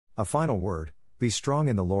A final word: be strong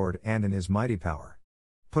in the Lord and in His mighty power.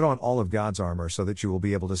 Put on all of God's armor so that you will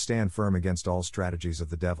be able to stand firm against all strategies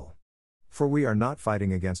of the devil. For we are not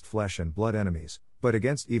fighting against flesh and blood enemies, but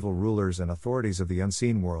against evil rulers and authorities of the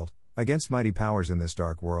unseen world, against mighty powers in this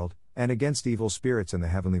dark world, and against evil spirits in the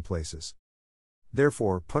heavenly places.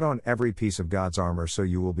 Therefore, put on every piece of God's armor so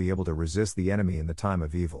you will be able to resist the enemy in the time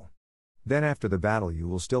of evil. Then after the battle you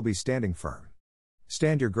will still be standing firm.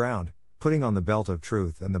 Stand your ground, putting on the belt of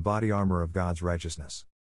truth and the body armor of God's righteousness.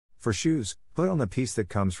 For shoes, put on the peace that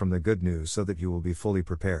comes from the good news so that you will be fully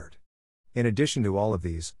prepared. In addition to all of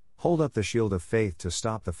these, hold up the shield of faith to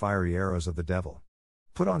stop the fiery arrows of the devil.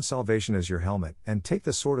 Put on salvation as your helmet, and take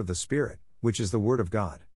the sword of the Spirit, which is the Word of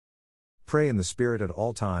God. Pray in the Spirit at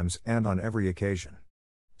all times and on every occasion.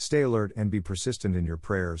 Stay alert and be persistent in your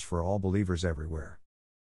prayers for all believers everywhere.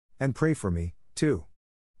 And pray for me, too.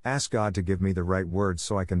 Ask God to give me the right words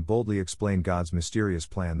so I can boldly explain God's mysterious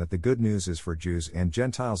plan that the good news is for Jews and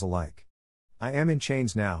Gentiles alike. I am in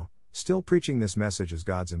chains now, still preaching this message as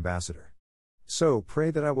God's ambassador. So pray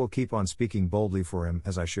that I will keep on speaking boldly for Him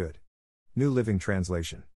as I should. New Living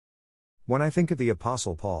Translation. When I think of the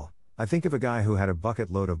Apostle Paul, I think of a guy who had a bucket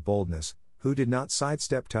load of boldness, who did not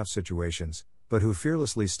sidestep tough situations, but who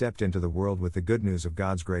fearlessly stepped into the world with the good news of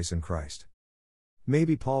God's grace in Christ.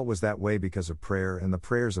 Maybe Paul was that way because of prayer and the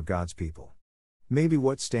prayers of God's people. Maybe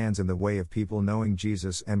what stands in the way of people knowing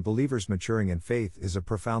Jesus and believers maturing in faith is a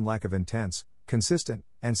profound lack of intense, consistent,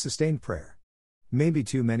 and sustained prayer. Maybe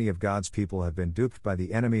too many of God's people have been duped by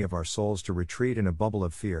the enemy of our souls to retreat in a bubble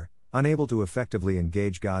of fear, unable to effectively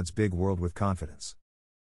engage God's big world with confidence.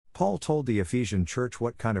 Paul told the Ephesian church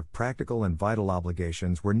what kind of practical and vital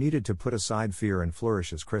obligations were needed to put aside fear and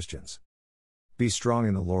flourish as Christians. Be strong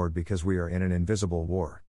in the Lord because we are in an invisible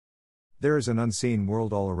war. There is an unseen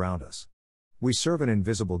world all around us. We serve an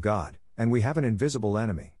invisible God, and we have an invisible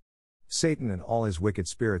enemy. Satan and all his wicked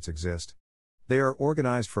spirits exist. They are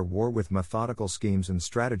organized for war with methodical schemes and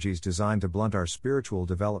strategies designed to blunt our spiritual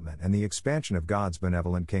development and the expansion of God's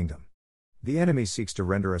benevolent kingdom. The enemy seeks to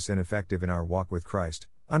render us ineffective in our walk with Christ,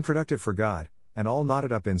 unproductive for God, and all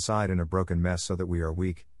knotted up inside in a broken mess so that we are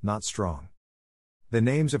weak, not strong. The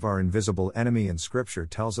names of our invisible enemy in Scripture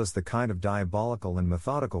tells us the kind of diabolical and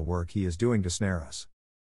methodical work he is doing to snare us.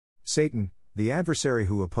 Satan, the adversary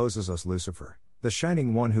who opposes us, Lucifer, the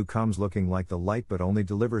shining one who comes looking like the light but only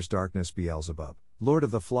delivers darkness, Beelzebub, Lord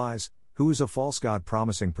of the Flies, who is a false god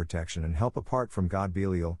promising protection and help apart from God,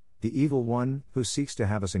 Belial, the evil one who seeks to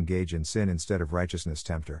have us engage in sin instead of righteousness,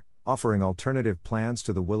 Tempter, offering alternative plans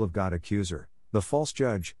to the will of God, Accuser, the false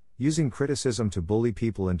judge, using criticism to bully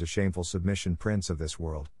people into shameful submission, Prince of this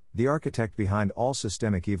world, the architect behind all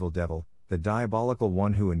systemic evil, Devil, the diabolical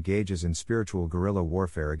one who engages in spiritual guerrilla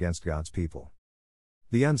warfare against God's people.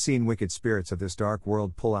 The unseen wicked spirits of this dark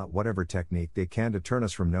world pull out whatever technique they can to turn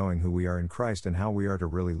us from knowing who we are in Christ and how we are to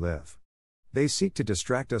really live. They seek to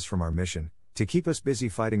distract us from our mission, to keep us busy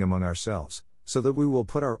fighting among ourselves, so that we will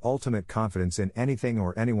put our ultimate confidence in anything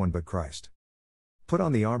or anyone but Christ. Put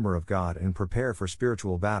on the armor of God and prepare for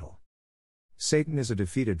spiritual battle. Satan is a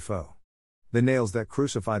defeated foe. The nails that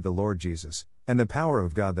crucified the Lord Jesus, and the power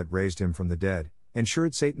of God that raised him from the dead,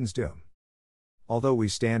 ensured Satan's doom. Although we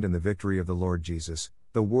stand in the victory of the Lord Jesus,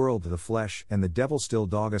 the world, the flesh, and the devil still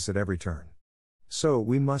dog us at every turn. So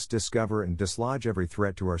we must discover and dislodge every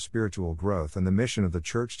threat to our spiritual growth and the mission of the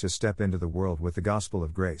church to step into the world with the gospel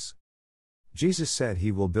of grace. Jesus said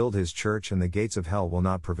he will build his church and the gates of hell will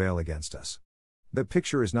not prevail against us. The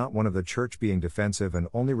picture is not one of the church being defensive and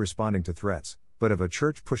only responding to threats, but of a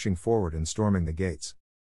church pushing forward and storming the gates.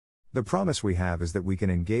 The promise we have is that we can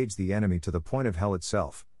engage the enemy to the point of hell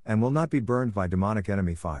itself, and will not be burned by demonic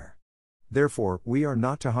enemy fire. Therefore, we are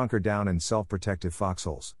not to hunker down in self-protective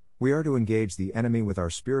foxholes, we are to engage the enemy with our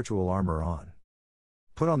spiritual armor on.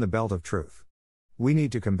 Put on the belt of truth. We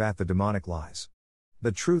need to combat the demonic lies.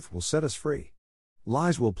 The truth will set us free.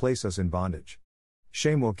 Lies will place us in bondage.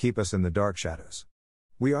 Shame will keep us in the dark shadows.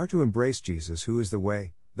 We are to embrace Jesus, who is the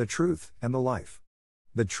way, the truth, and the life.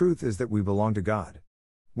 The truth is that we belong to God.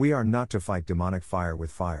 We are not to fight demonic fire with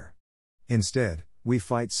fire. Instead, we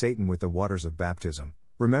fight Satan with the waters of baptism,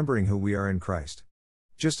 remembering who we are in Christ.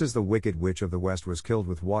 Just as the wicked witch of the West was killed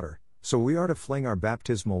with water, so we are to fling our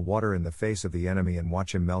baptismal water in the face of the enemy and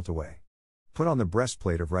watch him melt away. Put on the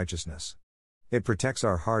breastplate of righteousness. It protects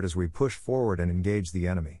our heart as we push forward and engage the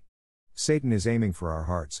enemy. Satan is aiming for our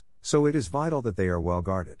hearts, so it is vital that they are well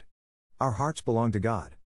guarded. Our hearts belong to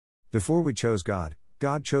God. Before we chose God,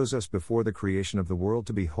 God chose us before the creation of the world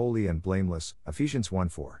to be holy and blameless, Ephesians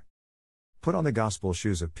 1:4. Put on the gospel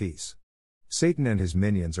shoes of peace. Satan and his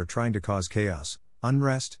minions are trying to cause chaos,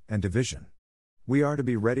 unrest, and division. We are to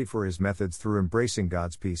be ready for His methods through embracing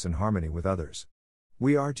God's peace and harmony with others.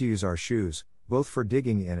 We are to use our shoes, both for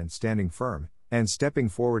digging in and standing firm, and stepping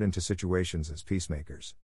forward into situations as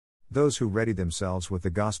peacemakers. Those who ready themselves with the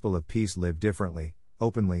gospel of peace live differently,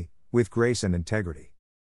 openly, with grace and integrity.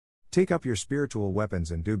 Take up your spiritual weapons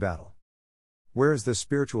and do battle. Whereas the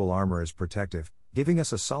spiritual armor is protective, giving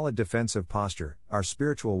us a solid defensive posture, our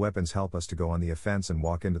spiritual weapons help us to go on the offense and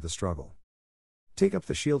walk into the struggle. Take up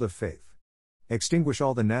the shield of faith. Extinguish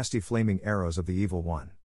all the nasty flaming arrows of the evil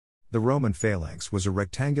one. The Roman phalanx was a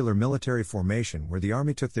rectangular military formation where the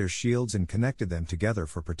army took their shields and connected them together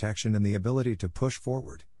for protection and the ability to push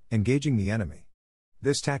forward, engaging the enemy.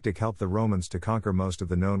 This tactic helped the Romans to conquer most of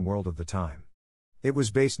the known world of the time. It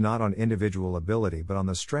was based not on individual ability but on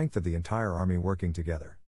the strength of the entire army working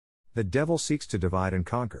together. The devil seeks to divide and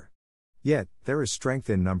conquer. Yet, there is strength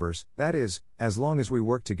in numbers, that is, as long as we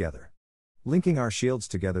work together. Linking our shields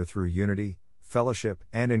together through unity, fellowship,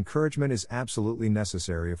 and encouragement is absolutely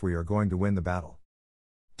necessary if we are going to win the battle.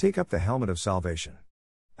 Take up the helmet of salvation.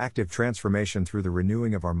 Active transformation through the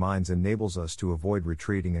renewing of our minds enables us to avoid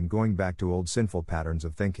retreating and going back to old sinful patterns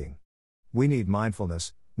of thinking. We need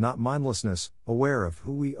mindfulness, not mindlessness, aware of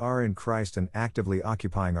who we are in Christ and actively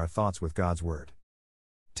occupying our thoughts with God's Word.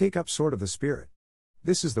 Take up sword of the Spirit.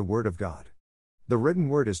 This is the Word of God. The written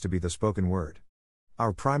word is to be the spoken word.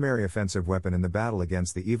 Our primary offensive weapon in the battle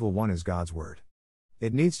against the evil one is God's Word.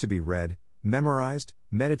 It needs to be read, memorized,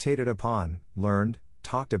 meditated upon, learned,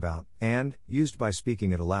 talked about, and used by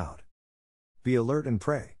speaking it aloud. Be alert and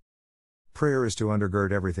pray. Prayer is to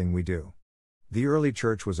undergird everything we do. The early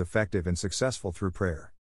church was effective and successful through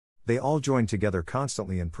prayer. They all joined together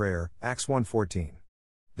constantly in prayer, Acts 1:14.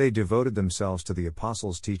 They devoted themselves to the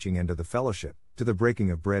apostles' teaching and to the fellowship, to the breaking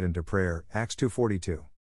of bread and to prayer, Acts 2:42.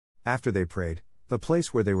 After they prayed, the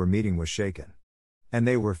place where they were meeting was shaken. And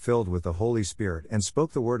they were filled with the Holy Spirit and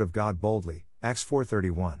spoke the word of God boldly, Acts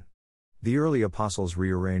 4:31. The early apostles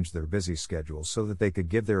rearranged their busy schedules so that they could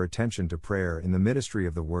give their attention to prayer in the ministry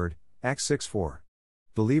of the word, Acts 6:4.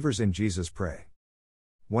 Believers in Jesus pray.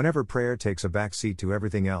 Whenever prayer takes a back seat to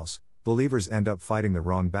everything else, believers end up fighting the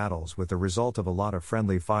wrong battles with the result of a lot of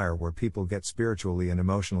friendly fire where people get spiritually and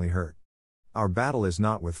emotionally hurt. Our battle is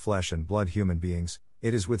not with flesh and blood human beings,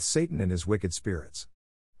 it is with Satan and his wicked spirits.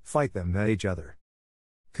 Fight them, not each other.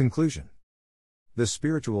 Conclusion. The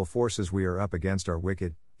spiritual forces we are up against are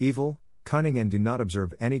wicked, evil, cunning and do not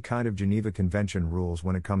observe any kind of Geneva Convention rules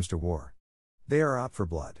when it comes to war. They are out for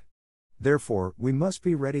blood. Therefore, we must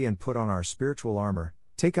be ready and put on our spiritual armor,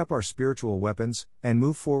 take up our spiritual weapons, and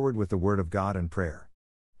move forward with the Word of God and prayer.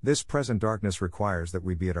 This present darkness requires that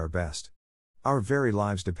we be at our best. Our very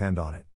lives depend on it.